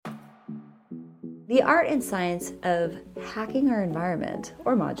The art and science of hacking our environment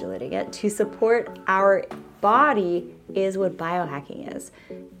or modulating it to support our body is what biohacking is.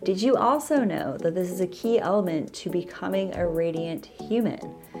 Did you also know that this is a key element to becoming a radiant human?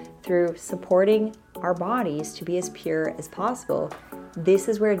 Through supporting our bodies to be as pure as possible, this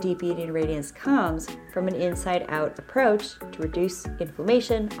is where deep eating radiance comes from an inside-out approach to reduce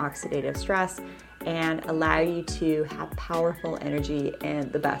inflammation, oxidative stress, and allow you to have powerful energy and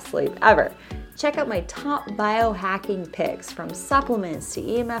the best sleep ever. Check out my top biohacking picks, from supplements to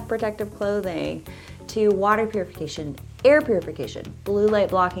EMF protective clothing to water purification, air purification, blue light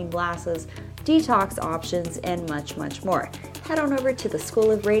blocking glasses, detox options, and much, much more. Head on over to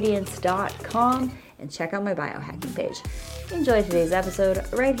theschoolofradiance.com and check out my biohacking page. Enjoy today's episode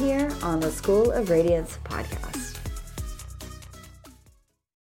right here on the School of Radiance podcast.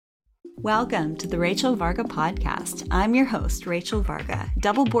 Welcome to the Rachel Varga podcast. I'm your host, Rachel Varga,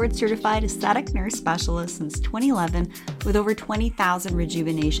 double board certified aesthetic nurse specialist since 2011 with over 20,000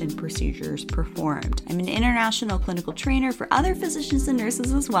 rejuvenation procedures performed. I'm an international clinical trainer for other physicians and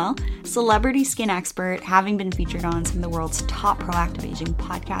nurses as well, celebrity skin expert, having been featured on some of the world's top proactive aging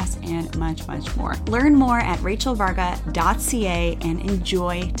podcasts, and much, much more. Learn more at rachelvarga.ca and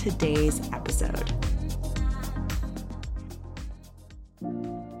enjoy today's episode.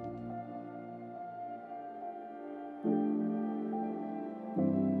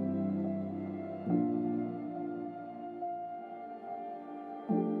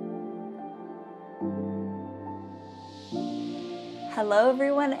 Hello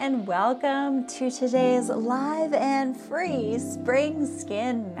everyone, and welcome to today's live and free Spring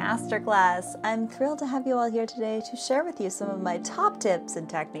Skin Masterclass. I'm thrilled to have you all here today to share with you some of my top tips and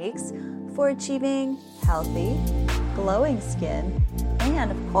techniques for achieving healthy, glowing skin,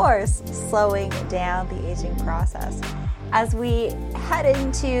 and of course, slowing down the aging process. As we head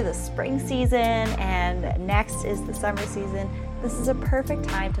into the spring season and next is the summer season, this is a perfect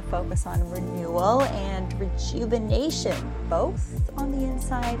time to focus on renewal and rejuvenation, both on the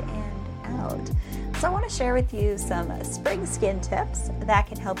inside and out. So I want to share with you some spring skin tips that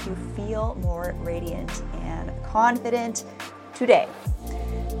can help you feel more radiant and confident today.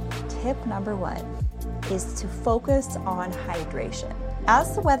 Tip number one is to focus on hydration.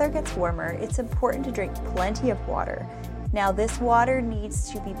 As the weather gets warmer, it's important to drink plenty of water. Now, this water needs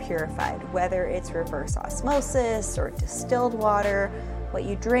to be purified, whether it's reverse osmosis or distilled water. What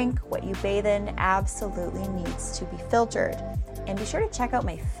you drink, what you bathe in, absolutely needs to be filtered. And be sure to check out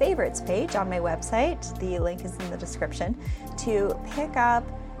my favorites page on my website. The link is in the description to pick up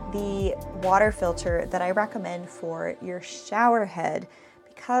the water filter that I recommend for your shower head,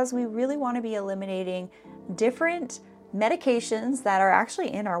 because we really want to be eliminating different medications that are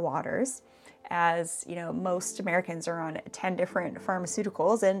actually in our waters. As you know, most Americans are on 10 different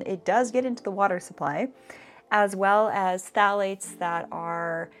pharmaceuticals, and it does get into the water supply, as well as phthalates that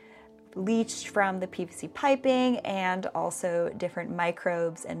are leached from the PVC piping, and also different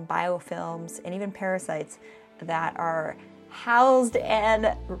microbes and biofilms and even parasites that are housed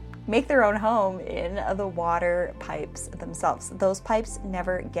and make their own home in the water pipes themselves. Those pipes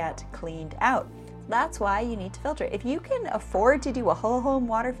never get cleaned out. That's why you need to filter. If you can afford to do a whole home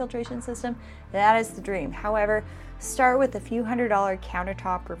water filtration system, that is the dream. However, start with a few $100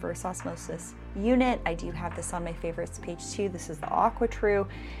 countertop reverse osmosis unit. I do have this on my favorites page too. This is the AquaTrue,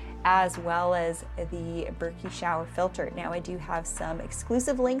 as well as the Berkey shower filter. Now, I do have some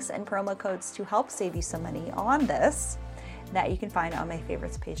exclusive links and promo codes to help save you some money on this that you can find on my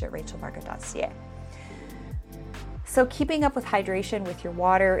favorites page at rachelvarga.ca. So keeping up with hydration with your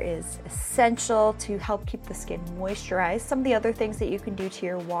water is essential to help keep the skin moisturized. Some of the other things that you can do to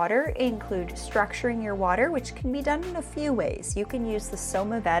your water include structuring your water, which can be done in a few ways. You can use the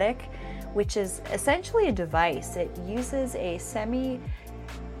Somavedic, which is essentially a device. It uses a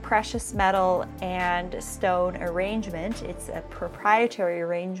semi-precious metal and stone arrangement. It's a proprietary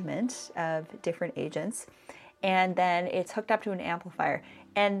arrangement of different agents, and then it's hooked up to an amplifier.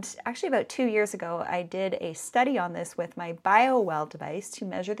 And actually about 2 years ago, I did a study on this with my BioWell device to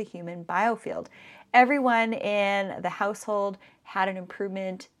measure the human biofield. Everyone in the household had an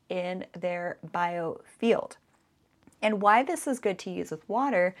improvement in their biofield. And why this is good to use with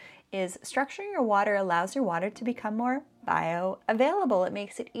water is structuring your water allows your water to become more bioavailable. It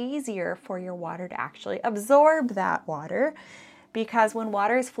makes it easier for your water to actually absorb that water, because when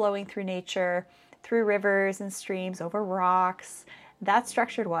water is flowing through nature, through rivers and streams, over rocks, that's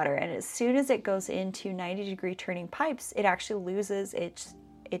structured water, and as soon as it goes into 90-degree turning pipes, it actually loses its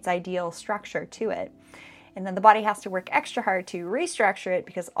ideal structure to it. And then the body has to work extra hard to restructure it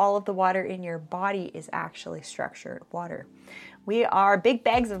because all of the water in your body is actually structured water. We are big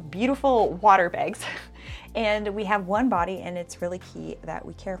bags of beautiful water bags and we have one body, and it's really key that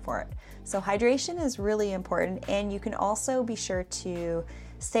we care for it. So hydration is really important, and you can also be sure to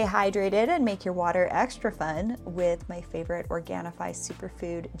stay hydrated and make your water extra fun with my favorite Organifi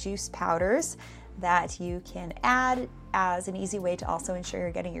superfood juice powders that you can add as an easy way to also ensure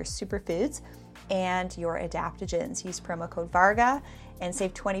you're getting your superfoods and your adaptogens. Use promo code Varga and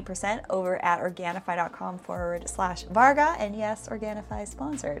save 20% over at Organifi.com/Varga. And yes, Organifi is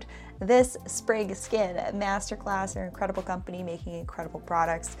sponsored. This Spring Skin Masterclass, they're an incredible company making incredible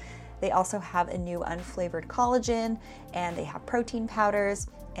products. They also have a new unflavored collagen, and they have protein powders,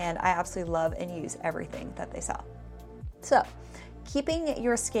 and I absolutely love and use everything that they sell. So, keeping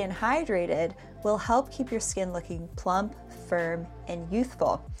your skin hydrated will help keep your skin looking plump, firm, and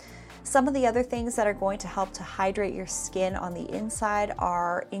youthful. Some of the other things that are going to help to hydrate your skin on the inside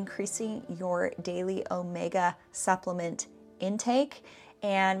are increasing your daily omega supplement intake.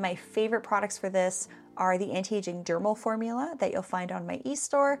 And my favorite products for this are the anti-aging dermal formula that you'll find on my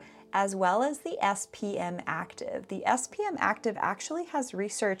e-store, as well as the SPM Active. The SPM Active actually has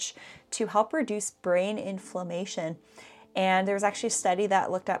research to help reduce brain inflammation. And there was actually a study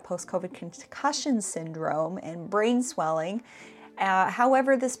that looked at post-COVID concussion syndrome and brain swelling.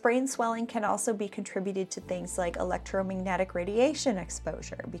 However, this brain swelling can also be contributed to things like electromagnetic radiation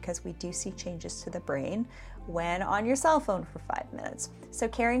exposure, because we do see changes to the brain when on your cell phone for 5 minutes. So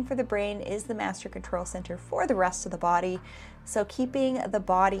caring for the brain is the master control center for the rest of the body. So keeping the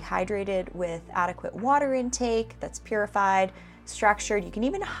body hydrated with adequate water intake that's purified, structured. You can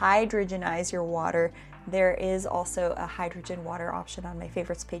even hydrogenize your water. There is also a hydrogen water option on my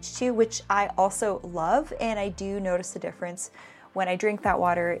favorites page too, which I also love, and I do notice the difference. When I drink that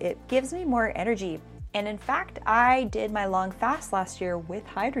water, it gives me more energy. And in fact, I did my long fast last year with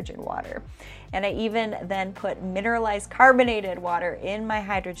hydrogen water. And I even then put mineralized carbonated water in my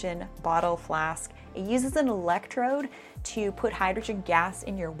hydrogen bottle flask. It uses an electrode to put hydrogen gas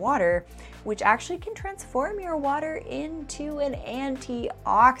in your water, which actually can transform your water into an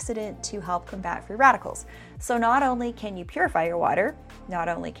antioxidant to help combat free radicals. So not only can you purify your water, not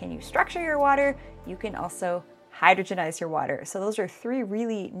only can you structure your water, you can also hydrogenize your water. So those are 3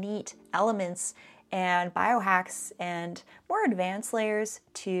 really neat elements and biohacks and more advanced layers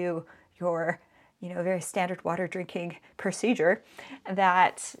to your very standard water drinking procedure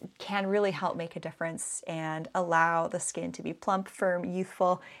that can really help make a difference and allow the skin to be plump, firm,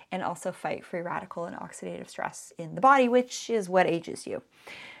 youthful, and also fight free radical and oxidative stress in the body, which is what ages you.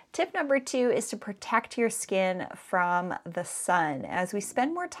 Tip number 2 is to protect your skin from the sun. As we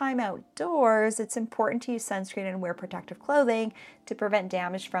spend more time outdoors, it's important to use sunscreen and wear protective clothing to prevent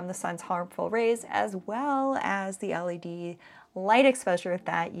damage from the sun's harmful rays, as well as the LED light exposure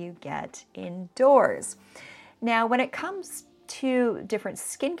that you get indoors. Now, when it comes to different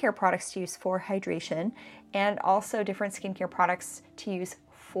skincare products to use for hydration and also different skincare products to use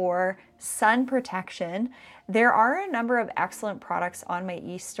for sun protection, there are a number of excellent products on my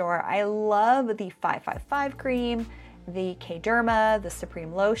e-store. I love the 555 cream, the K-Derma, the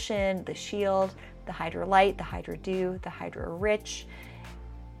Supreme Lotion, the Shield, the Hydra Light, the Hydra Dew, the Hydra Rich.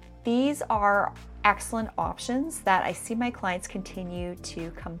 These are excellent options that I see my clients continue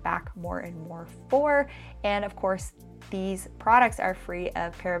to come back more and more for. And of course, these products are free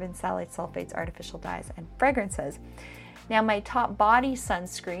of parabens, phthalates, sulfates, artificial dyes, and fragrances. Now, my top body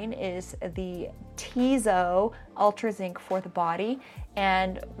sunscreen is the Tizo Ultra Zinc for the body,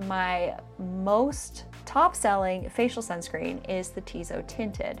 and my most top-selling facial sunscreen is the Tizo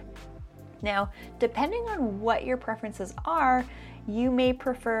Tinted. Now, depending on what your preferences are, you may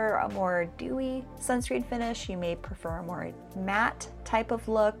prefer a more dewy sunscreen finish, you may prefer a more matte type of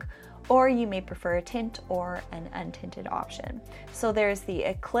look, or you may prefer a tint or an untinted option. So there's the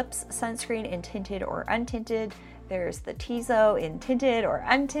Eclipse sunscreen in tinted or untinted, there's the Tizo in tinted or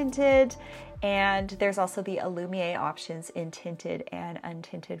untinted, and there's also the Illumier options in tinted and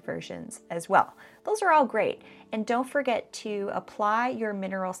untinted versions as well. Those are all great. And don't forget to apply your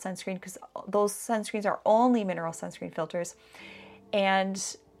mineral sunscreen, because those sunscreens are only mineral sunscreen filters. And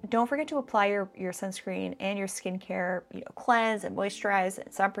don't forget to apply your sunscreen and your skincare, cleanse and moisturize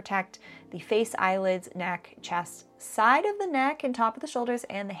and sun protect the face, eyelids, neck, chest, side of the neck and top of the shoulders,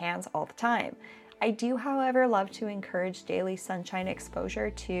 and the hands all the time. I do, however, love to encourage daily sunshine exposure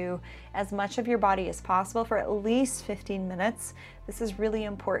to as much of your body as possible for at least 15 minutes. This is really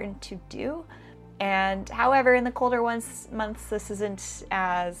important to do. And however, in the colder months, this isn't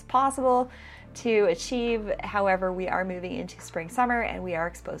as possible to achieve. However, we are moving into spring, summer, and we are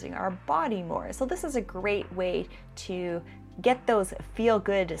exposing our body more. So this is a great way to get those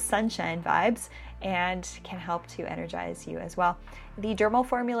feel-good sunshine vibes and can help to energize you as well. The dermal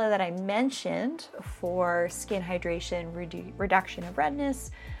formula that I mentioned for skin hydration, reduction of redness,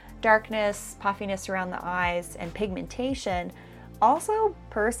 darkness, puffiness around the eyes, and pigmentation also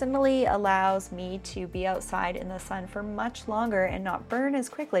personally allows me to be outside in the sun for much longer and not burn as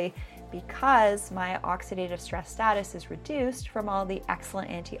quickly because my oxidative stress status is reduced from all the excellent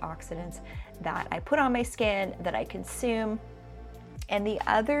antioxidants that I put on my skin, that I consume. And the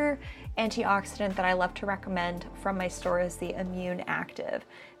other antioxidant that I love to recommend from my store is the Immune Active.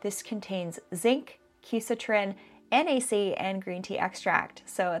 This contains zinc, quercetin, NAC, and green tea extract.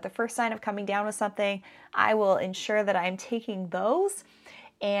 So at the first sign of coming down with something, I will ensure that I'm taking those.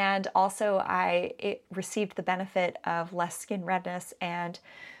 And also I received the benefit of less skin redness and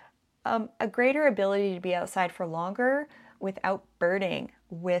a greater ability to be outside for longer without burning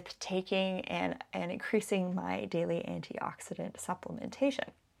with taking and increasing my daily antioxidant supplementation.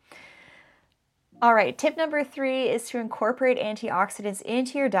 All right, tip number 3 is to incorporate antioxidants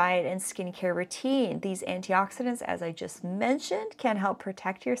into your diet and skincare routine. These antioxidants, as I just mentioned, can help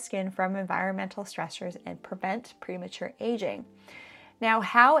protect your skin from environmental stressors and prevent premature aging. Now,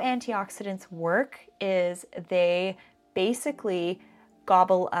 how antioxidants work is they basically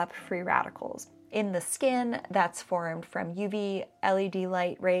gobble up free radicals in the skin that's formed from UV, LED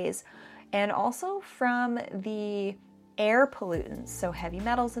light rays, and also from the air pollutants, so heavy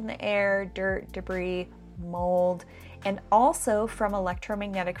metals in the air, dirt, debris, mold, and also from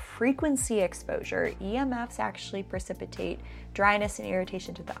electromagnetic frequency exposure. EMFs actually precipitate dryness and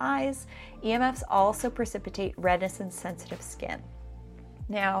irritation to the eyes. EMFs also precipitate redness and sensitive skin.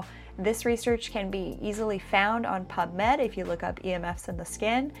 Now, this research can be easily found on PubMed if you look up EMFs in the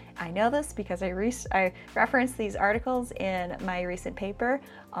skin. I know this because I referenced these articles in my recent paper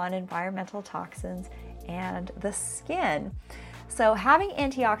on environmental toxins and the skin. So having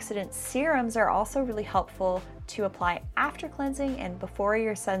antioxidant serums are also really helpful to apply after cleansing and before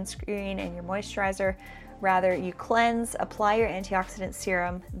your sunscreen and your moisturizer. Rather, you cleanse, apply your antioxidant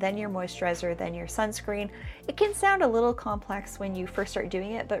serum, then your moisturizer, then your sunscreen. It can sound a little complex when you first start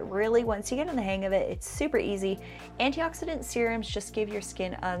doing it, but really once you get in the hang of it, it's super easy. Antioxidant serums just give your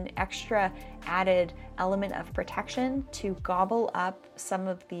skin an extra added element of protection to gobble up some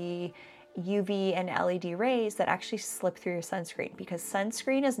of the UV and LED rays that actually slip through your sunscreen, because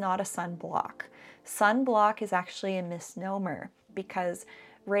sunscreen is not a sunblock. Sunblock is actually a misnomer because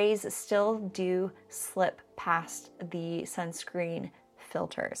rays still do slip past the sunscreen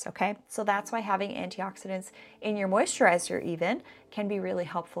filters, okay? So that's why having antioxidants in your moisturizer even can be really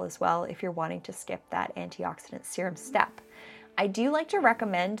helpful as well if you're wanting to skip that antioxidant serum step. I do like to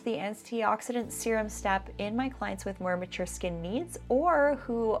recommend the antioxidant serum step in my clients with more mature skin needs or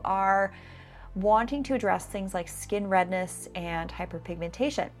who are wanting to address things like skin redness and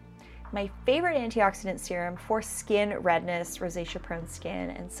hyperpigmentation. My favorite antioxidant serum for skin redness, rosacea-prone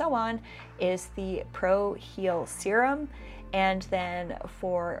skin, and so on is the Pro Heal Serum. And then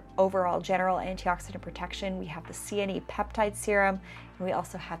for overall general antioxidant protection, we have the CNE Peptide Serum, and we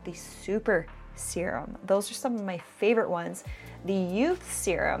also have the Super Serum. Those are some of my favorite ones. The Youth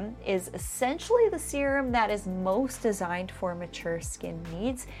Serum is essentially the serum that is most designed for mature skin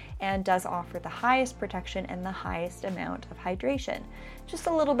needs and does offer the highest protection and the highest amount of hydration. Just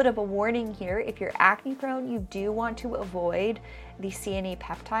a little bit of a warning here, if you're acne prone, you do want to avoid the CNE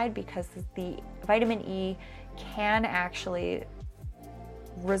peptide because the vitamin E can actually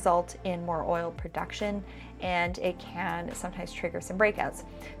result in more oil production and it can sometimes trigger some breakouts.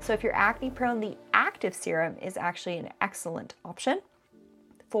 So if you're acne prone, the active serum is actually an excellent option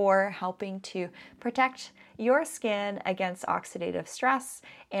for helping to protect your skin against oxidative stress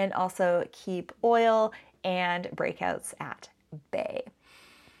and also keep oil and breakouts at bay.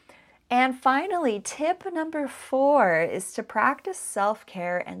 And finally, tip number 4 is to practice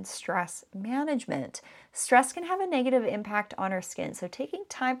self-care and stress management. Stress can have a negative impact on our skin, so taking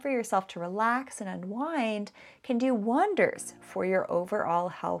time for yourself to relax and unwind can do wonders for your overall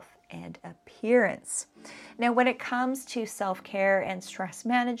health and appearance. Now, when it comes to self-care and stress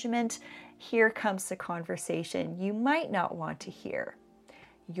management, here comes the conversation you might not want to hear: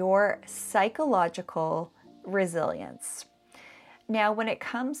 your psychological resilience. Now, when it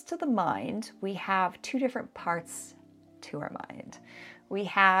comes to the mind, we have 2 different parts to our mind. We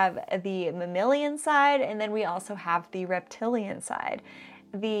have the mammalian side, and then we also have the reptilian side.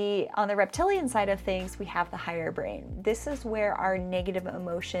 On the reptilian side of things, we have the higher brain. This is where our negative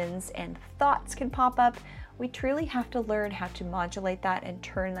emotions and thoughts can pop up. We truly have to learn how to modulate that and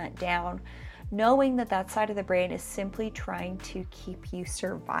turn that down, knowing that that side of the brain is simply trying to keep you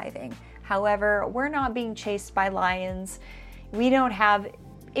surviving. However, we're not being chased by lions. We don't have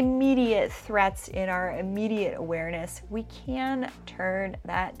immediate threats in our immediate awareness. We can turn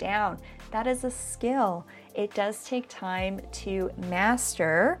that down. That is a skill. It does take time to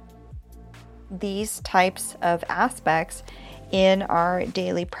master these types of aspects in our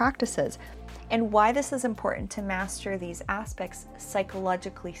daily practices. And why this is important to master these aspects,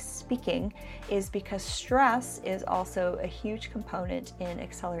 psychologically speaking, is because stress is also a huge component in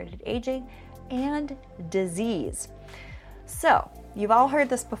accelerated aging and disease. So, you've all heard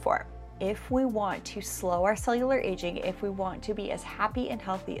this before. If we want to slow our cellular aging, if we want to be as happy and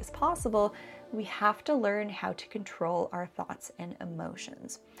healthy as possible, we have to learn how to control our thoughts and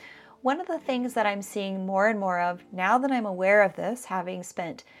emotions. One of the things that I'm seeing more and more of now that I'm aware of this, having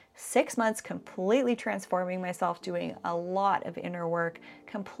spent 6 months completely transforming myself, doing a lot of inner work,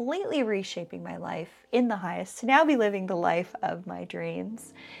 completely reshaping my life in the highest to now be living the life of my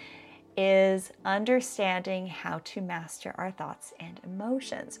dreams, is understanding how to master our thoughts and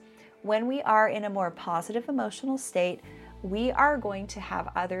emotions. When we are in a more positive emotional state, we are going to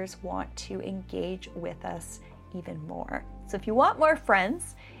have others want to engage with us even more. So if you want more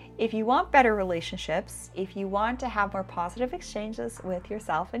friends, if you want better relationships, if you want to have more positive exchanges with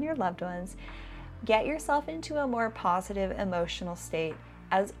yourself and your loved ones, get yourself into a more positive emotional state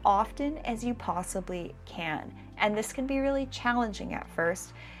as often as you possibly can. And this can be really challenging at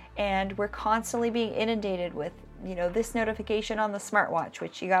first. And we're constantly being inundated with, this notification on the smartwatch,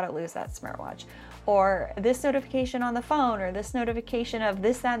 which you got to lose that smartwatch, or this notification on the phone, or this notification of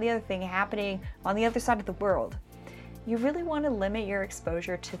this, that, and the other thing happening on the other side of the world. You really want to limit your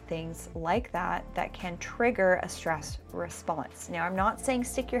exposure to things like that can trigger a stress response. Now, I'm not saying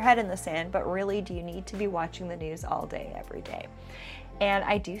stick your head in the sand, but really, do you need to be watching the news all day, every day? And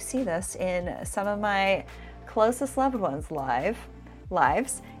I do see this in some of my closest loved ones'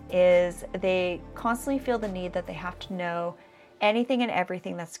 lives, is they constantly feel the need that they have to know anything and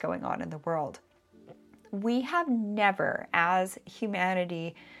everything that's going on in the world. We have never, as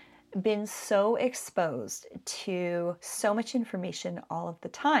humanity, been so exposed to so much information all of the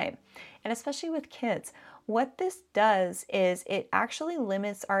time. And especially with kids, what this does is it actually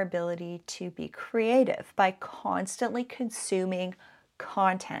limits our ability to be creative by constantly consuming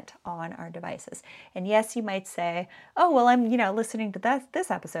content on our devices. And yes, you might say, oh, well, I'm, listening to this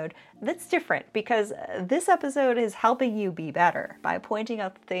episode. That's different because this episode is helping you be better by pointing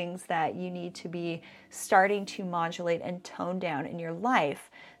out the things that you need to be starting to modulate and tone down in your life,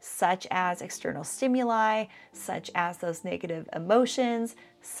 such as external stimuli, such as those negative emotions,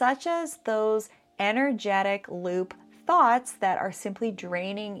 such as those energetic loop thoughts that are simply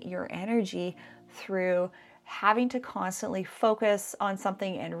draining your energy through having to constantly focus on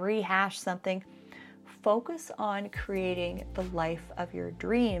something and rehash something. Focus on creating the life of your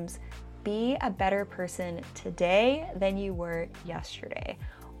dreams. Be a better person today than you were yesterday.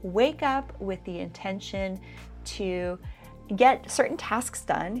 Wake up with the intention to get certain tasks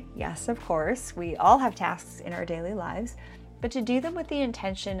done. Yes, of course, we all have tasks in our daily lives, but to do them with the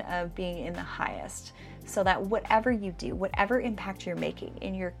intention of being in the highest, so that whatever you do, whatever impact you're making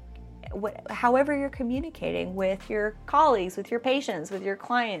in however you're communicating with your colleagues, with your patients, with your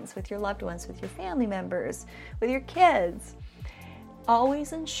clients, with your loved ones, with your family members, with your kids,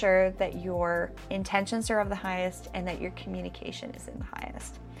 always ensure that your intentions are of the highest and that your communication is in the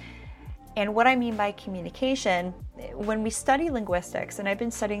highest. And what I mean by communication, when we study linguistics, and I've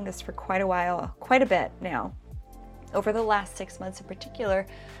been studying this for quite a bit now, over the last 6 months in particular,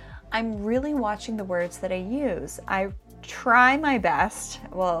 I'm really watching the words that I use. I try my best.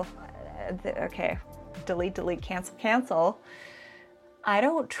 Okay, delete, cancel. I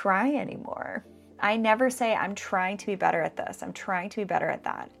don't try anymore. I never say I'm trying to be better at this. I'm trying to be better at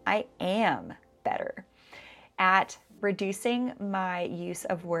that. I am better at reducing my use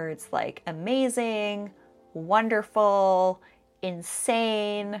of words like amazing, wonderful,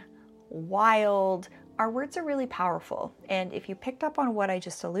 insane, wild. Our words are really powerful. And if you picked up on what I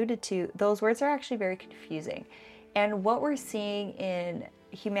just alluded to, those words are actually very confusing. And what we're seeing in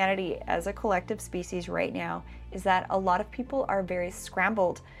humanity as a collective species right now is that a lot of people are very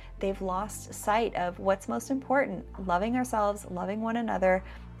scrambled. They've lost sight of what's most important: loving ourselves, loving one another,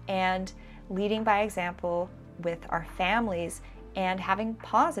 and leading by example with our families, and having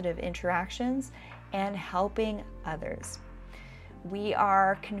positive interactions and helping others. We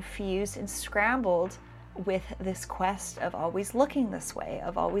are confused and scrambled with this quest of always looking this way,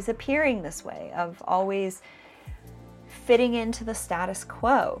 of always appearing this way, of always fitting into the status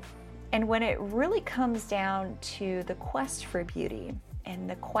quo. And when it really comes down to the quest for beauty and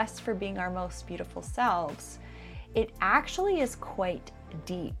the quest for being our most beautiful selves, it actually is quite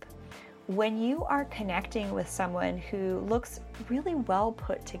deep. When you are connecting with someone who looks really well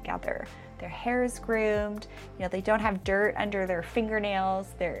put together, their hair is groomed, they don't have dirt under their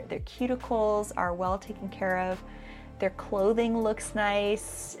fingernails, their cuticles are well taken care of, their clothing looks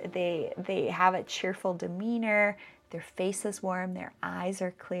nice, they have a cheerful demeanor, their face is warm, their eyes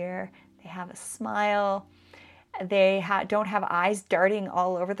are clear, they have a smile, they don't have eyes darting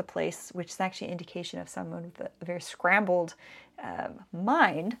all over the place, which is actually an indication of someone with a very scrambled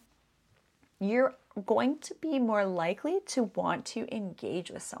mind. You're going to be more likely to want to engage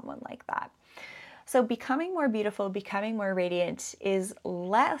with someone like that. So becoming more beautiful, becoming more radiant is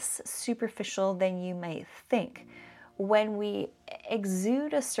less superficial than you might think. When we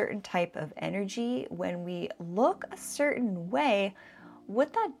exude a certain type of energy, when we look a certain way,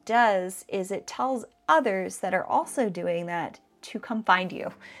 what that does is it tells others that are also doing that to come find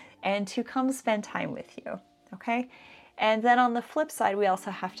you and to come spend time with you, okay? And then on the flip side, we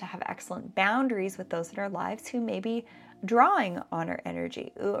also have to have excellent boundaries with those in our lives who may be drawing on our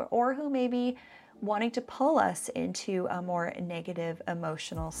energy or who may be wanting to pull us into a more negative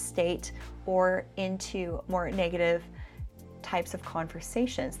emotional state or into more negative types of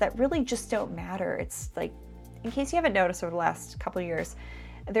conversations that really just don't matter. It's like, in case you haven't noticed over the last couple of years,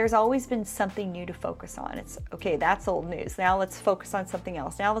 there's always been something new to focus on. It's okay, that's old news. Now let's focus on something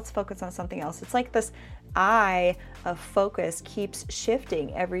else. Now let's focus on something else. It's like this eye of focus keeps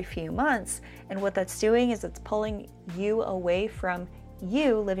shifting every few months. And what that's doing is it's pulling you away from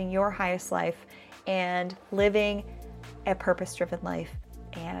you living your highest life and living a purpose-driven life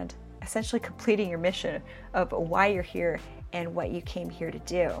and essentially completing your mission of why you're here and what you came here to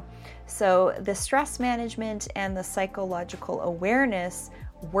do. So the stress management and the psychological awareness,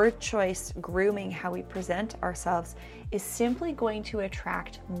 word choice, grooming, how we present ourselves is simply going to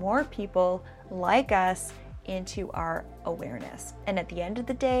attract more people like us into our awareness. And at the end of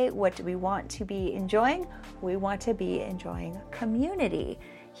the day, what do we want to be enjoying? We want to be enjoying community.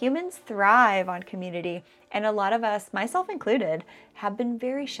 Humans thrive on community, and a lot of us, myself included, have been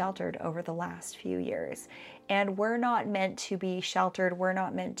very sheltered over the last few years. And we're not meant to be sheltered. We're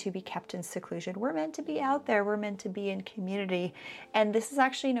not meant to be kept in seclusion. We're meant to be out there. We're meant to be in community. And this is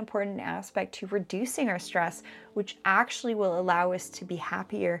actually an important aspect to reducing our stress, which actually will allow us to be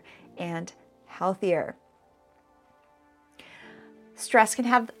happier and healthier. Stress can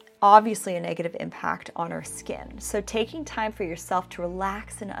have obviously a negative impact on our skin. So taking time for yourself to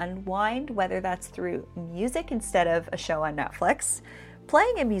relax and unwind, whether that's through music instead of a show on Netflix,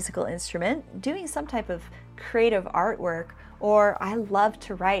 playing a musical instrument, doing some type of creative artwork, or I love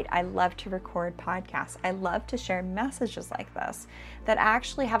to write, I love to record podcasts, I love to share messages like this that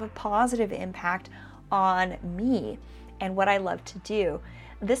actually have a positive impact on me and what I love to do.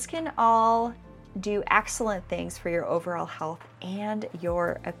 This can all do excellent things for your overall health and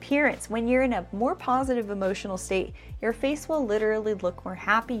your appearance. When you're in a more positive emotional state, your face will literally look more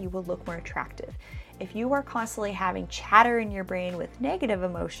happy, you will look more attractive. If you are constantly having chatter in your brain with negative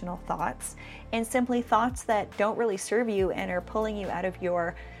emotional thoughts and simply thoughts that don't really serve you and are pulling you out of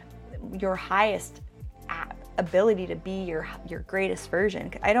your highest ability to be your greatest version.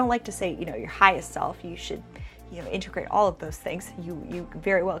 I don't like to say, your highest self. You should integrate all of those things. You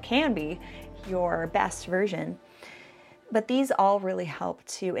very well can be your best version. But these all really help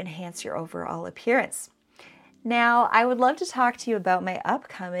to enhance your overall appearance. Now, I would love to talk to you about my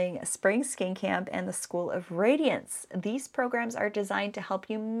upcoming Spring Skin Camp and the School of Radiance. These programs are designed to help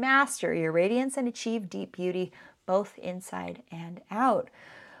you master your radiance and achieve deep beauty, both inside and out.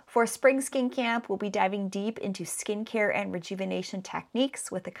 For Spring Skin Camp, we'll be diving deep into skincare and rejuvenation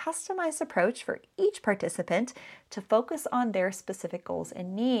techniques with a customized approach for each participant to focus on their specific goals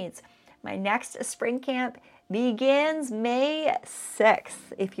and needs. My next Spring Camp begins May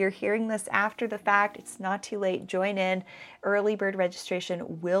 6th. If you're hearing this after the fact, it's not too late. Join in. Early bird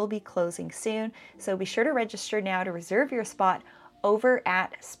registration will be closing soon, so be sure to register now to reserve your spot over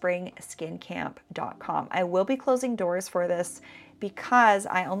at springskincamp.com. I will be closing doors for this because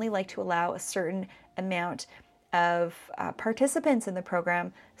I only like to allow a certain amount of participants in the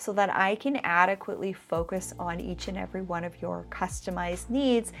program so that I can adequately focus on each and every one of your customized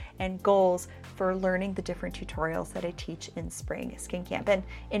needs and goals for learning the different tutorials that I teach in Spring Skin Camp, and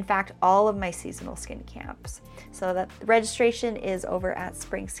in fact all of my seasonal skin camps. So that registration is over at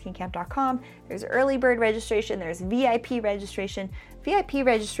springskincamp.com. There's early bird registration, there's VIP registration. VIP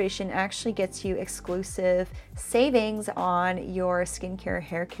registration actually gets you exclusive savings on your skincare,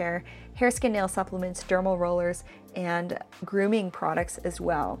 hair care, hair, skin, nail supplements, dermal rollers, and grooming products as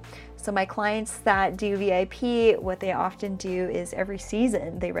well. So my clients that do VIP, what they often do is every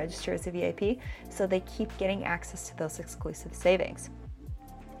season they register as a VIP, so they keep getting access to those exclusive savings.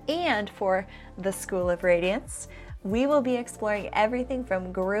 And for the School of Radiance, we will be exploring everything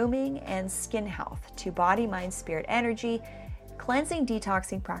from grooming and skin health to body, mind, spirit, energy, cleansing,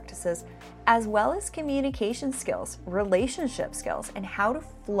 detoxing practices, as well as communication skills, relationship skills, and how to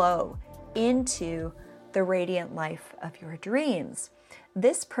flow into the radiant life of your dreams.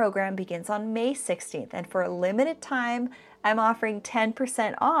 This program begins on May 16th, and for a limited time, I'm offering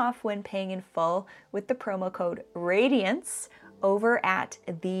 10% off when paying in full with the promo code RADIANCE over at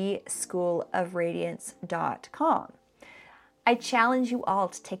theschoolofradiance.com. I challenge you all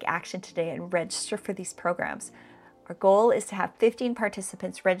to take action today and register for these programs. Our goal is to have 15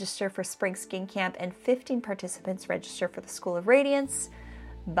 participants register for Spring Skin Camp and 15 participants register for the School of Radiance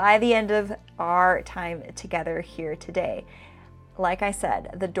by the end of our time together here today. Like I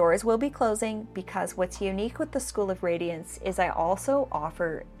said, the doors will be closing because what's unique with the School of Radiance is I also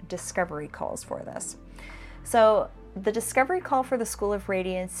offer discovery calls for this. So the discovery call for the School of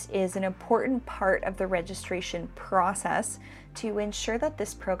Radiance is an important part of the registration process to ensure that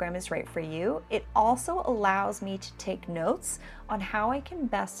this program is right for you. It also allows me to take notes on how I can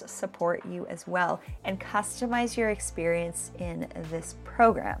best support you as well and customize your experience in this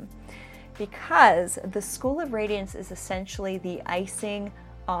program. Because the School of Radiance is essentially the icing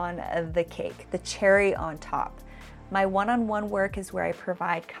on the cake, the cherry on top. My one-on-one work is where I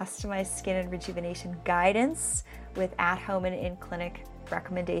provide customized skin and rejuvenation guidance with at-home and in-clinic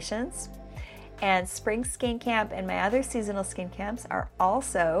recommendations. And Spring Skin Camp and my other seasonal skin camps are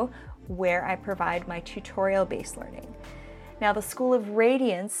also where I provide my tutorial-based learning. Now, the School of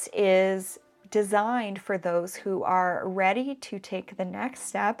Radiance is designed for those who are ready to take the next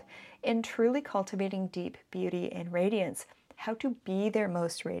step in truly cultivating deep beauty and radiance, how to be their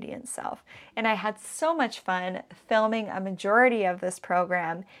most radiant self. And I had so much fun filming a majority of this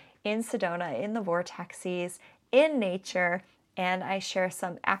program in Sedona, in the vortexes, in nature, and I share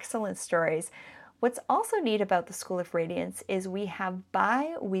some excellent stories. What's also neat about the School of Radiance is we have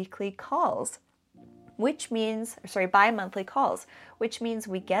bi-monthly calls, which means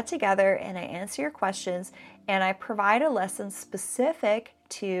we get together and I answer your questions and I provide a lesson specific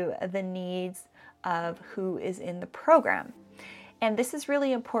to the needs of who is in the program. And this is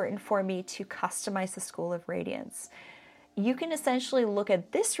really important for me to customize the School of Radiance. You can essentially look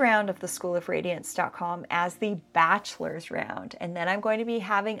at this round of the schoolofradiance.com as the bachelor's round. And then I'm going to be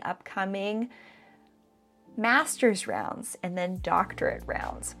having upcoming master's rounds and then doctorate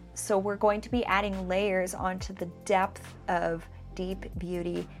rounds. So we're going to be adding layers onto the depth of deep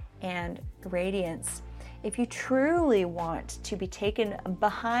beauty and radiance. If you truly want to be taken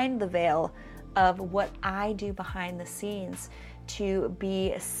behind the veil of what I do behind the scenes to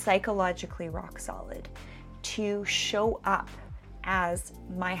be psychologically rock solid, to show up as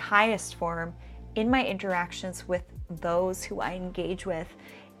my highest form in my interactions with those who I engage with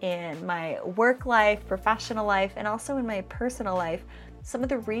in my work life, professional life, and also in my personal life, some of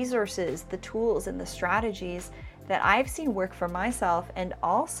the resources, the tools, and the strategies that I've seen work for myself and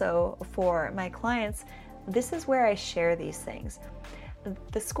also for my clients, this is where I share these things.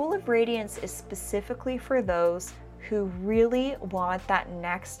 The School of Radiance is specifically for those who really want that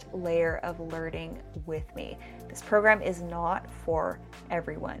next layer of learning with me. This program is not for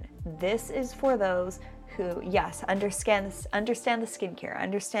everyone. This is for those who, yes, understand the skincare,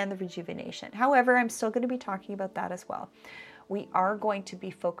 understand the rejuvenation. However, I'm still going to be talking about that as well. We are going to be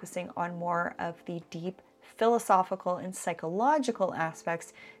focusing on more of the deep philosophical and psychological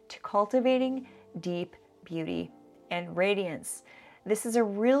aspects to cultivating deep beauty and radiance. This is a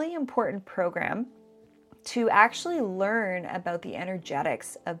really important program to actually learn about the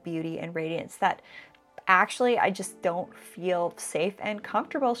energetics of beauty and radiance that actually I just don't feel safe and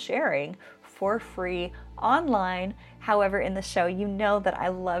comfortable sharing for free online. However, in the show, you know that I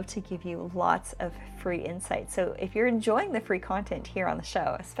love to give you lots of free insights. So if you're enjoying the free content here on the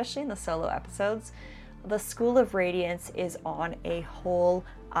show, especially in the solo episodes, the School of Radiance is on a whole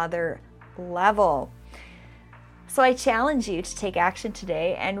other level. So I challenge you to take action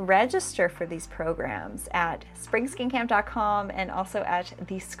today and register for these programs at springskincamp.com and also at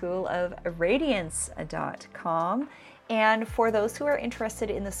theschoolofradiance.com. And for those who are interested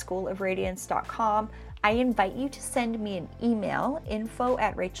in theschoolofradiance.com, I invite you to send me an email,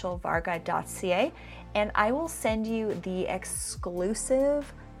 info@rachelvarga.ca, and I will send you the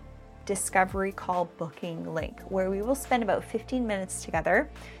exclusive discovery call booking link, where we will spend about 15 minutes together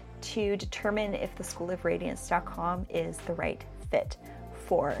to determine if theschoolofradiance.com is the right fit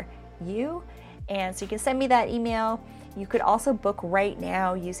for you. And so you can send me that email. You could also book right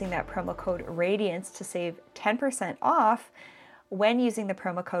now using that promo code Radiance to save 10% off when using the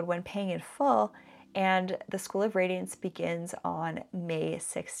promo code when paying in full. And the School of Radiance begins on May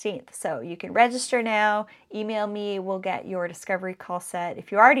 16th. So you can register now, email me, we'll get your discovery call set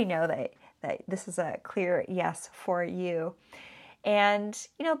if you already know that this is a clear yes for you. And,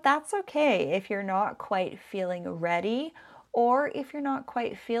 that's okay if you're not quite feeling ready, or if you're not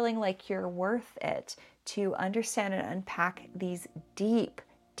quite feeling like you're worth it to understand and unpack these deep,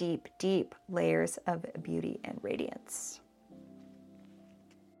 deep, deep layers of beauty and radiance.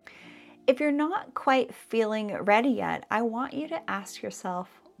 If you're not quite feeling ready yet, I want you to ask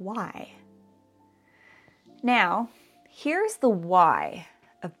yourself why. Now, here's the why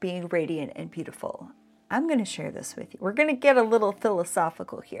of being radiant and beautiful. I'm going to share this with you. We're going to get a little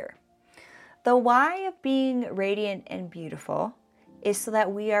philosophical here. The why of being radiant and beautiful is so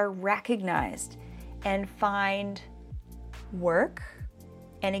that we are recognized and find work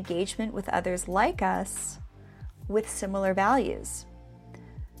and engagement with others like us with similar values,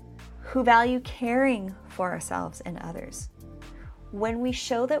 who value caring for ourselves and others. When we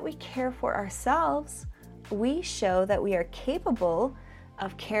show that we care for ourselves, we show that we are capable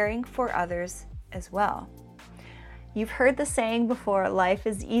of caring for others as well. You've heard the saying before, life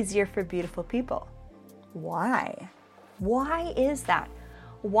is easier for beautiful people. Why? Why is that?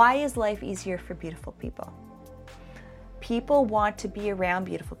 Why is life easier for beautiful people? People want to be around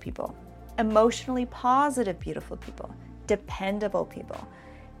beautiful people, emotionally positive beautiful people, dependable people,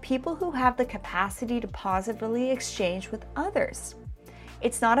 people who have the capacity to positively exchange with others.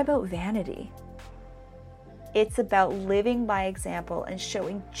 It's not about vanity. It's about living by example and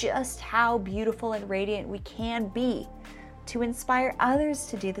showing just how beautiful and radiant we can be to inspire others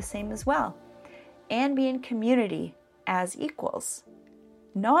to do the same as well and be in community as equals,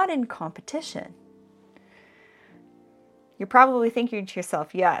 not in competition. You're probably thinking to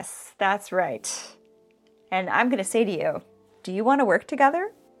yourself, yes, that's right. And I'm going to say to you, do you want to work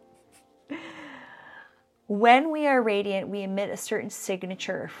together? When we are radiant, we emit a certain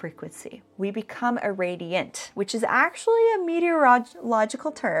signature frequency. We become a radiant, which is actually a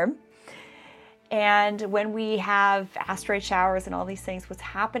meteorological term. And when we have asteroid showers and all these things, what's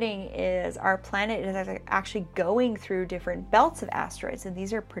happening is our planet is actually going through different belts of asteroids. And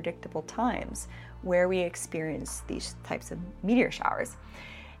these are predictable times where we experience these types of meteor showers.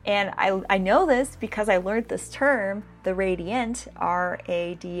 And I know this because I learned this term, the radiant,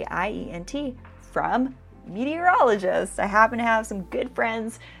 R-A-D-I-E-N-T, from meteorologists. I happen to have some good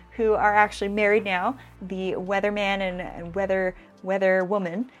friends who are actually married now, the weatherman and weather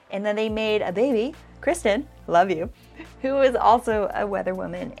woman, and then they made a baby, Kristen, love you, who is also a weather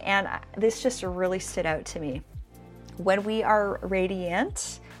woman. And this just really stood out to me. When we are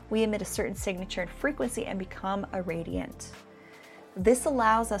radiant, we emit a certain signature and frequency and become a radiant. This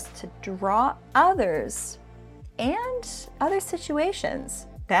allows us to draw others and other situations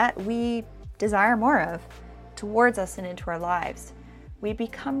that we desire more of towards us and into our lives. We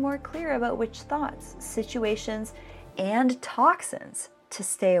become more clear about which thoughts, situations, and toxins to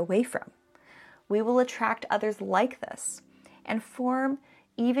stay away from. We will attract others like this and form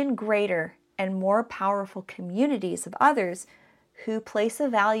even greater and more powerful communities of others who place a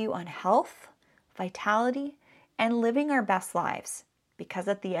value on health, vitality, and living our best lives. Because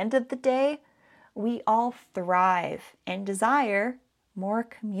at the end of the day, we all thrive and desire more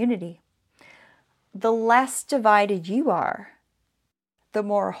community. The less divided you are, the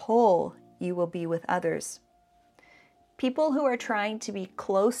more whole you will be with others. People who are trying to be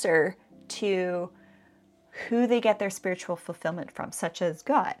closer to who they get their spiritual fulfillment from, such as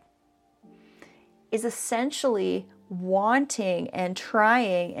God, is essentially wanting and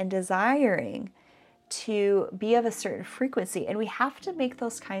trying and desiring to be of a certain frequency, and we have to make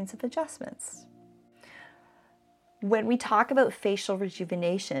those kinds of adjustments. When we talk about facial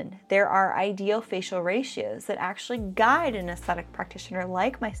rejuvenation, there are ideal facial ratios that actually guide an aesthetic practitioner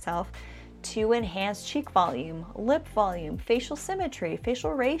like myself to enhance cheek volume, lip volume, facial symmetry,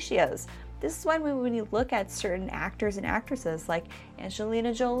 facial ratios. This is when you look at certain actors and actresses like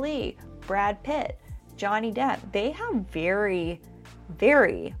Angelina Jolie, Brad Pitt, Johnny Depp, they have very,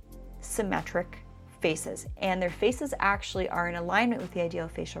 very symmetric faces, and their faces actually are in alignment with the ideal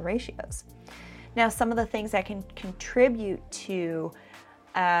facial ratios. Now, some of the things that can contribute to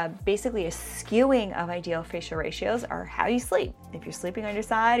basically a skewing of ideal facial ratios are how you sleep. If you're sleeping on your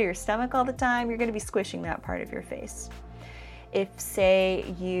side or your stomach all the time, you're going to be squishing that part of your face. If, say,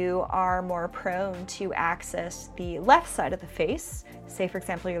 you are more prone to access the left side of the face, say, for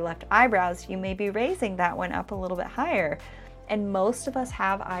example, your left eyebrows, you may be raising that one up a little bit higher. And most of us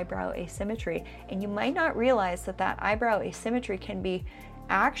have eyebrow asymmetry. And you might not realize that that eyebrow asymmetry can be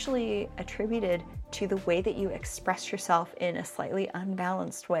actually attributed to the way that you express yourself in a slightly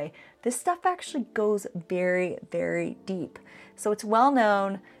unbalanced way. This stuff actually goes very, very deep. So it's well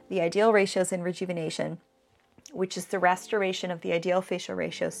known, the ideal ratios in rejuvenation, which is the restoration of the ideal facial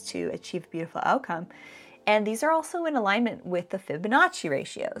ratios to achieve a beautiful outcome. And these are also in alignment with the Fibonacci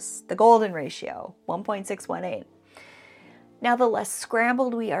ratios, the golden ratio, 1.618. Now, the less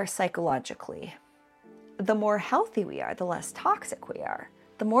scrambled we are psychologically, the more healthy we are, the less toxic we are.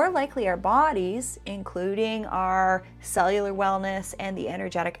 The more likely our bodies, including our cellular wellness and the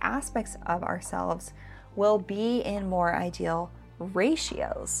energetic aspects of ourselves, will be in more ideal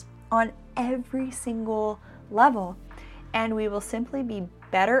ratios on every single level. And we will simply be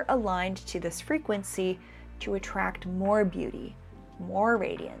better aligned to this frequency to attract more beauty, more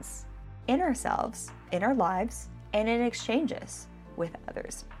radiance in ourselves, in our lives, and in exchanges with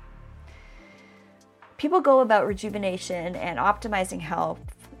others. People go about rejuvenation and optimizing health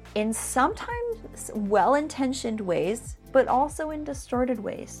in sometimes well-intentioned ways, but also in distorted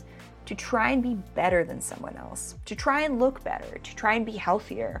ways, to try and be better than someone else, to try and look better, to try and be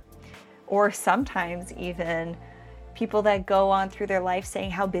healthier. Or sometimes even people that go on through their life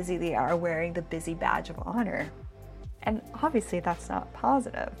saying how busy they are, wearing the busy badge of honor. And obviously that's not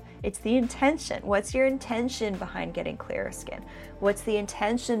positive. It's the intention. What's your intention behind getting clearer skin? What's the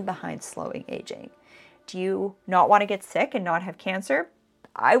intention behind slowing aging? Do you not want to get sick and not have cancer?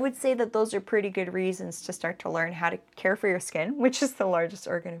 I would say that those are pretty good reasons to start to learn how to care for your skin, which is the largest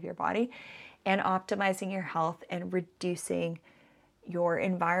organ of your body, and optimizing your health and reducing your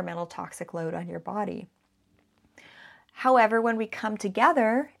environmental toxic load on your body. However, when we come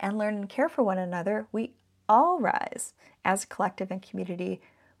together and learn and care for one another, we all rise as a collective and community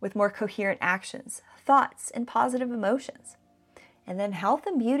with more coherent actions, thoughts, and positive emotions. And then health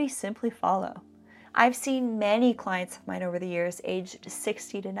and beauty simply follow. I've seen many clients of mine over the years, aged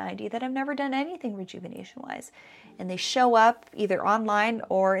 60 to 90, that have never done anything rejuvenation-wise. And they show up either online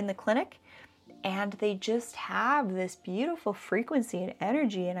or in the clinic, and they just have this beautiful frequency and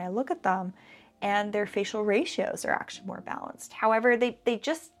energy. And I look at them, and their facial ratios are actually more balanced. However, they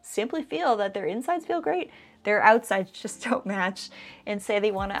just simply feel that their insides feel great. Their outsides just don't match, and say they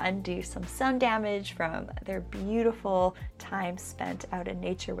want to undo some sun damage from their beautiful time spent out in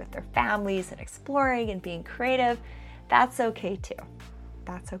nature with their families and exploring and being creative. That's okay too.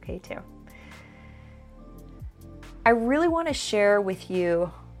 That's okay too. I really want to share with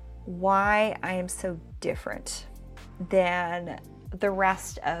you why I am so different than the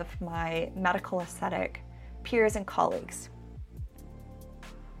rest of my medical aesthetic peers and colleagues.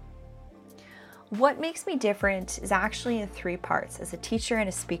 What makes me different is actually in three parts: as a teacher and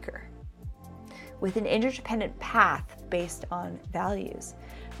a speaker, with an interdependent path based on values.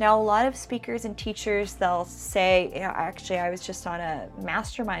 Now, a lot of speakers and teachers, they'll say, actually, I was just on a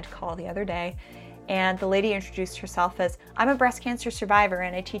mastermind call the other day, and the lady introduced herself as, I'm a breast cancer survivor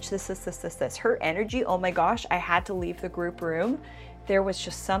and I teach this. Her energy, oh my gosh, I had to leave the group room. There was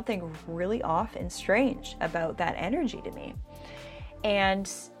just something really off and strange about that energy to me.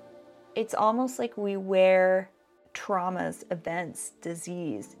 And it's almost like we wear traumas, events,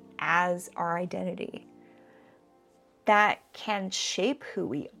 disease as our identity. That can shape who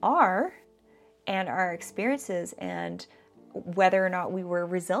we are and our experiences, and whether or not we were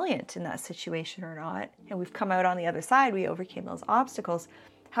resilient in that situation or not. And we've come out on the other side, we overcame those obstacles.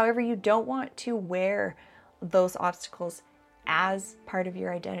 However, you don't want to wear those obstacles as part of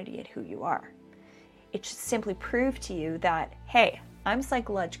your identity and who you are. It should simply prove to you that, hey, I'm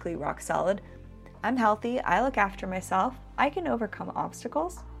psychologically rock solid. I'm healthy. I look after myself. I can overcome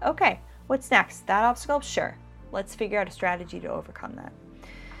obstacles. Okay, what's next? That obstacle? Sure. Let's figure out a strategy to overcome that.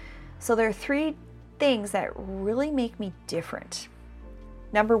 So there are three things that really make me different.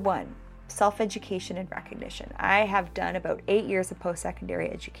 Number one, self-education and recognition. I have done about 8 years of post-secondary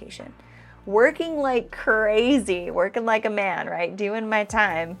education, working like crazy, working like a man, right? Doing my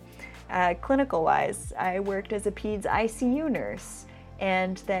time. Clinical wise, I worked as a peds ICU nurse,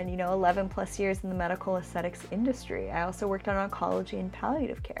 and then 11 plus years in the medical aesthetics industry. I also worked on oncology and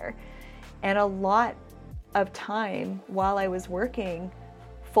palliative care. And a lot of time while I was working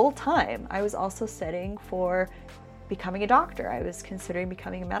full time, I was also studying for becoming a doctor. I was considering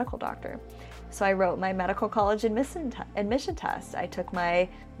becoming a medical doctor. So I wrote my medical college admission test. I took my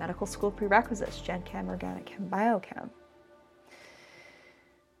medical school prerequisites, Gen Chem, Organic Chem, Biochem.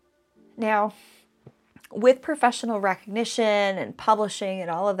 Now, with professional recognition and publishing and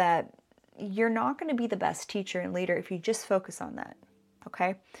all of that, you're not going to be the best teacher and leader if you just focus on that,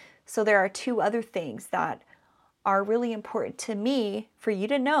 okay? So there are two other things that are really important to me for you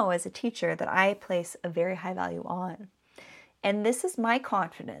to know as a teacher that I place a very high value on. And this is my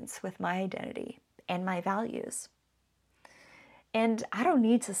confidence with my identity and my values. And I don't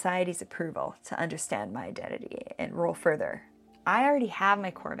need society's approval to understand my identity and roll further. I already have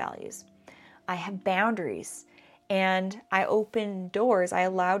my core values. I have boundaries, and I open doors, I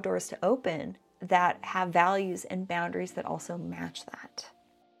allow doors to open that have values and boundaries that also match that.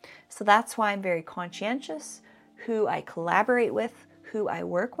 So that's why I'm very conscientious who I collaborate with, who I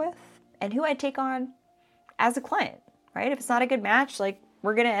work with, and who I take on as a client, right? If it's not a good match, like,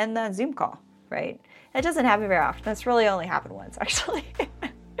 we're going to end that Zoom call, right? It doesn't happen very often. That's really only happened once, actually.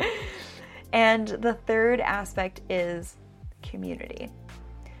 And the third aspect is community.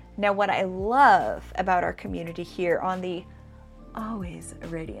 Now, what I love about our community here on the Always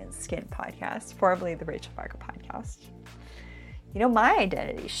Radiant Skin podcast, formerly the Rachel Varga podcast, my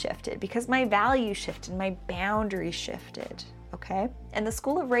identity shifted because my values shifted, my boundaries shifted, okay? And the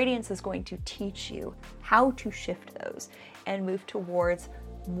School of Radiance is going to teach you how to shift those and move towards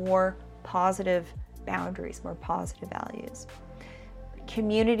more positive boundaries, more positive values.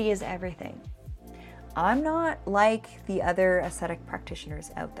 Community is everything. I'm not like the other aesthetic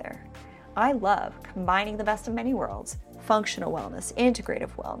practitioners out there. I love combining the best of many worlds, functional wellness,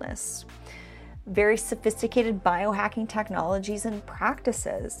 integrative wellness, very sophisticated biohacking technologies and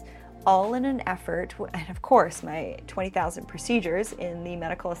practices, all in an effort, and of course, my 20,000 procedures in the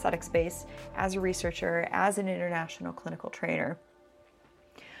medical aesthetic space as a researcher, as an international clinical trainer.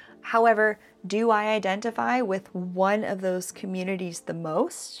 However, do I identify with one of those communities the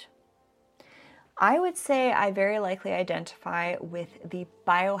most? I would say I very likely identify with the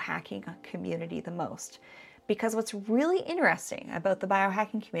biohacking community the most, because what's really interesting about the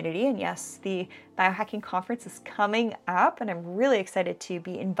biohacking community, and yes, the biohacking conference is coming up, and I'm really excited to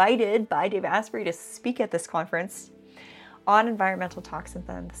be invited by Dave Asprey to speak at this conference on environmental toxins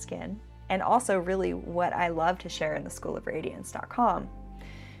on the skin, and also really what I love to share in the schoolofradiance.com.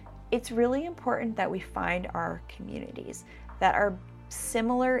 It's really important that we find our communities that are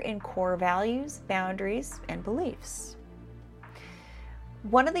similar in core values, boundaries, and beliefs.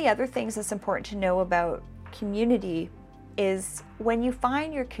 One of the other things that's important to know about community is when you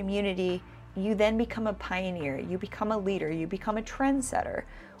find your community, you then become a pioneer, you become a leader, you become a trendsetter,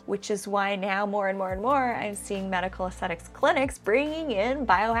 which is why now more and more and more I'm seeing medical aesthetics clinics bringing in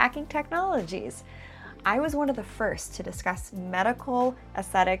biohacking technologies. I was one of the first to discuss medical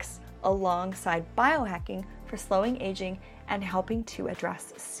aesthetics alongside biohacking for slowing aging and helping to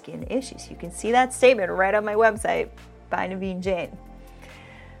address skin issues. You can see that statement right on my website by Naveen Jain.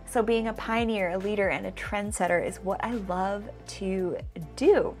 So being a pioneer, a leader, and a trendsetter is what I love to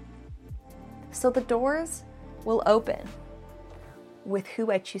do. So the doors will open with who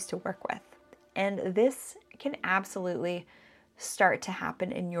I choose to work with. And this can absolutely start to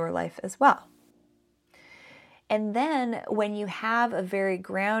happen in your life as well. And then when you have a very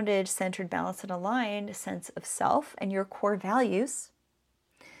grounded, centered, balanced, and aligned sense of self and your core values,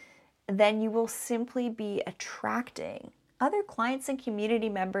 then you will simply be attracting other clients and community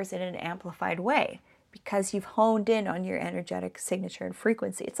members in an amplified way because you've honed in on your energetic signature and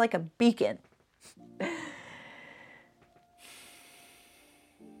frequency. It's like a beacon.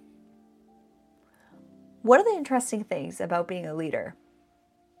 One of the interesting things about being a leader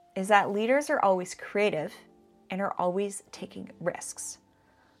is that leaders are always creative and are always taking risks.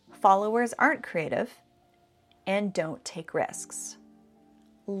 Followers aren't creative and don't take risks.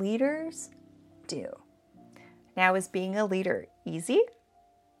 Leaders do. Now, is being a leader easy?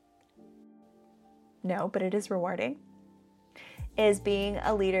 No, but it is rewarding. Is being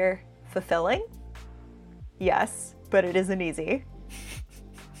a leader fulfilling? Yes, but it isn't easy.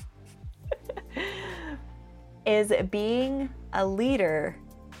 Is being a leader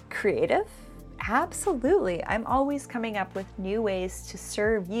creative? Absolutely. I'm always coming up with new ways to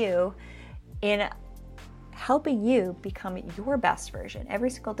serve you in helping you become your best version every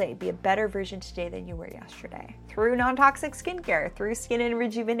single day. Be a better version today than you were yesterday. Through non-toxic skincare, through skin and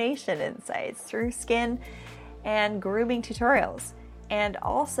rejuvenation insights, through skin and grooming tutorials, and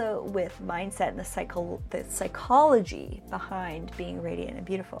also with mindset and the psychology behind being radiant and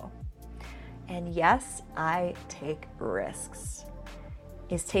beautiful. And yes, I take risks.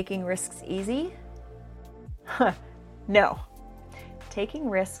 Is taking risks easy? No. Taking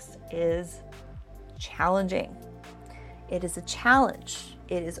risks is challenging. It is a challenge.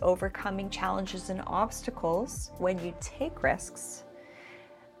 It is overcoming challenges and obstacles when you take risks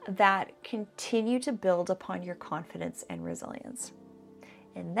that continue to build upon your confidence and resilience.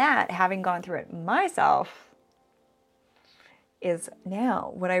 And that, having gone through it myself, is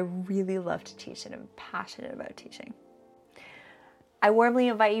now what I really love to teach and am passionate about teaching. I warmly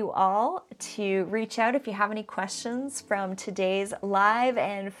invite you all to reach out if you have any questions from today's live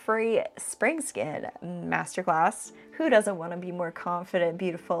and free Spring Skin Masterclass. Who doesn't want to be more confident,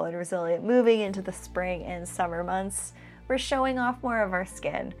 beautiful, and resilient moving into the spring and summer months? We're showing off more of our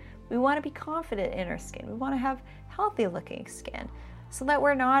skin. We want to be confident in our skin. We want to have healthy looking skin so that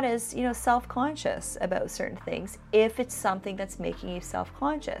we're not as, self-conscious about certain things if it's something that's making you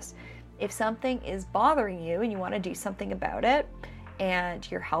self-conscious. If something is bothering you and you want to do something about it, and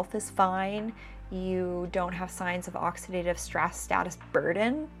your health is fine, you don't have signs of oxidative stress status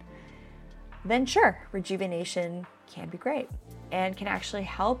burden, then sure, rejuvenation can be great and can actually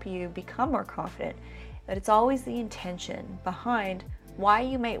help you become more confident. But it's always the intention behind why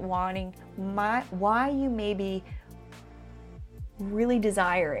you may be really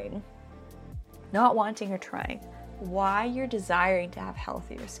desiring, not wanting or trying, why you're desiring to have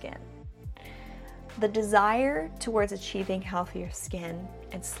healthier skin. The desire towards achieving healthier skin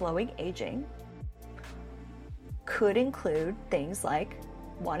and slowing aging could include things like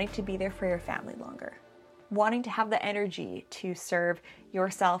wanting to be there for your family longer, wanting to have the energy to serve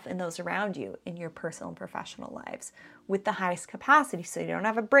yourself and those around you in your personal and professional lives with the highest capacity so you don't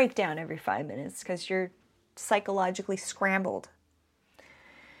have a breakdown every 5 minutes because you're psychologically scrambled.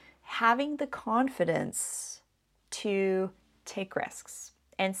 Having the confidence to take risks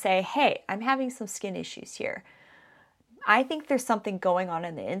and say, hey, I'm having some skin issues here. I think there's something going on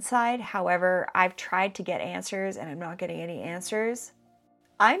the inside. However, I've tried to get answers and I'm not getting any answers.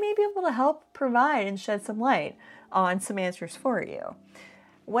 I may be able to help provide and shed some light on some answers for you.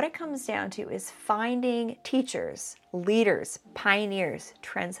 What it comes down to is finding teachers, leaders, pioneers,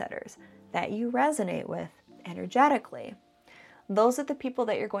 trendsetters that you resonate with energetically. Those are the people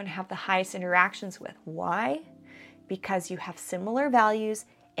that you're going to have the highest interactions with. Why? Because you have similar values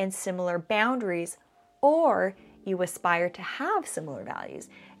and similar boundaries, or you aspire to have similar values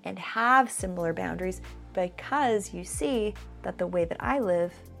and have similar boundaries because you see that the way that I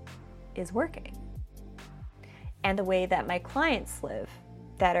live is working. And the way that my clients live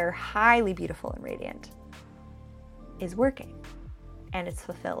that are highly beautiful and radiant is working. And it's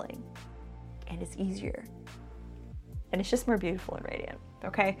fulfilling. And it's easier. And it's just more beautiful and radiant,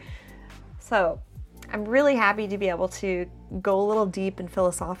 okay? So I'm really happy to be able to go a little deep and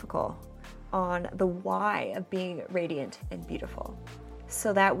philosophical on the why of being radiant and beautiful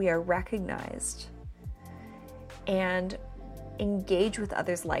so that we are recognized and engage with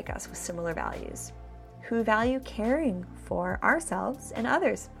others like us with similar values who value caring for ourselves and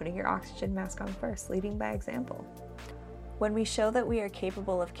others, putting your oxygen mask on first, leading by example. When we show that we are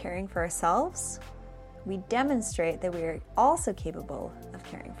capable of caring for ourselves, we demonstrate that we are also capable of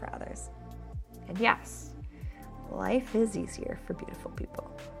caring for others. And yes, life is easier for beautiful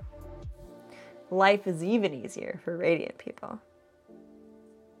people. Life is even easier for radiant people.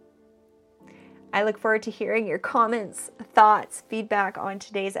 I look forward to hearing your comments, thoughts, feedback on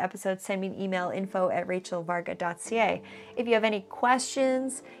today's episode. Send me an email, info@rachelvarga.ca. If you have any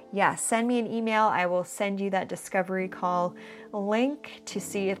questions, send me an email. I will send you that discovery call link to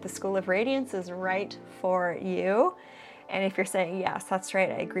see if the School of Radiance is right for you. And if you're saying, yes, that's right,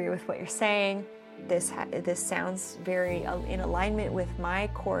 I agree with what you're saying, this sounds very in alignment with my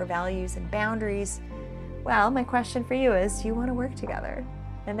core values and boundaries, well, my question for you is, do you want to work together?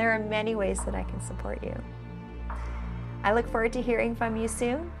 And there are many ways that I can support you. I look forward to hearing from you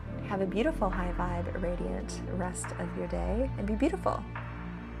soon. Have a beautiful, high vibe, radiant rest of your day and be beautiful.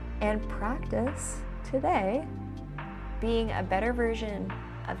 And practice today being a better version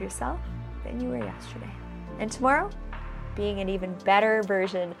of yourself than you were yesterday. And tomorrow, being an even better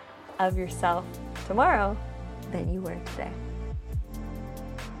version of yourself tomorrow than you were today.